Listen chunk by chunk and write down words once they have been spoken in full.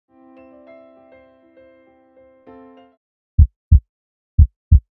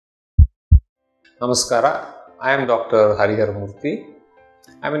Namaskara, I am Dr. Harihara Murthy.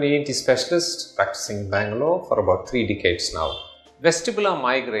 I am an ENT specialist practicing in Bangalore for about 3 decades now. Vestibular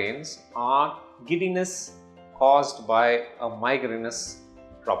migraines are giddiness caused by a migrainous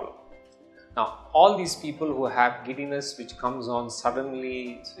problem. Now, all these people who have giddiness which comes on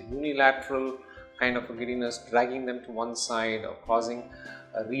suddenly, it's a unilateral kind of a giddiness, dragging them to one side or causing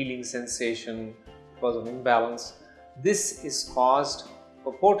a reeling sensation because of imbalance. This is caused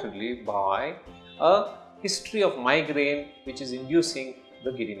purportedly by a history of migraine which is inducing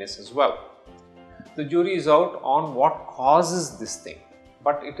the giddiness as well. The jury is out on what causes this thing,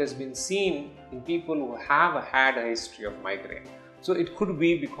 but it has been seen in people who have had a history of migraine. So it could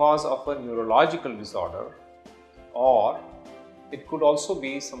be because of a neurological disorder, or it could also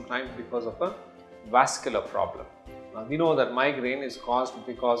be sometimes because of a vascular problem. Now we know that migraine is caused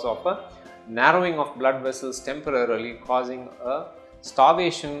because of a narrowing of blood vessels temporarily, causing a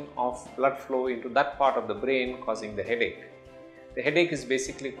starvation of blood flow into that part of the brain, causing the headache. The headache is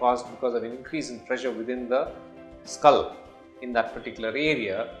basically caused because of an increase in pressure within the skull in that particular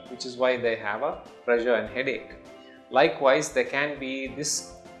area, which is why they have a pressure and headache. Likewise, there can be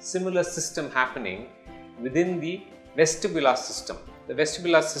this similar system happening within the vestibular system. The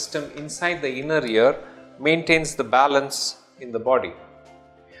vestibular system inside the inner ear maintains the balance in the body.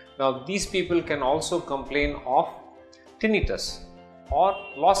 Now, these people can also complain of tinnitus or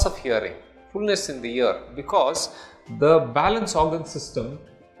loss of hearing, fullness in the ear, because the balance organ system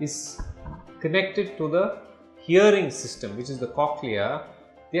is connected to the hearing system, which is the cochlea.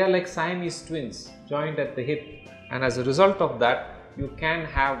 They are like siamese twins joined at the hip, and as a result of that, you can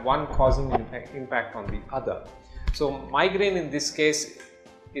have one causing impact on the other. So migraine in this case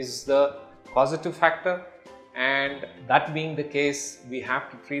is the causative factor, and that being the case, we have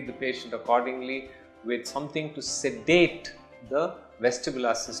to treat the patient accordingly with something to sedate the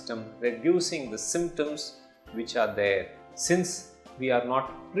vestibular system, reducing the symptoms which are there. Since we are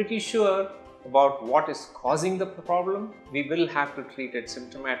not pretty sure about what is causing the problem, we will have to treat it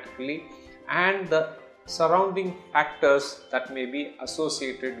symptomatically and the surrounding factors that may be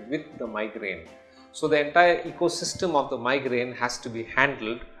associated with the migraine. So the entire ecosystem of the migraine has to be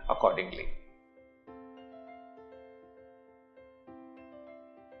handled accordingly.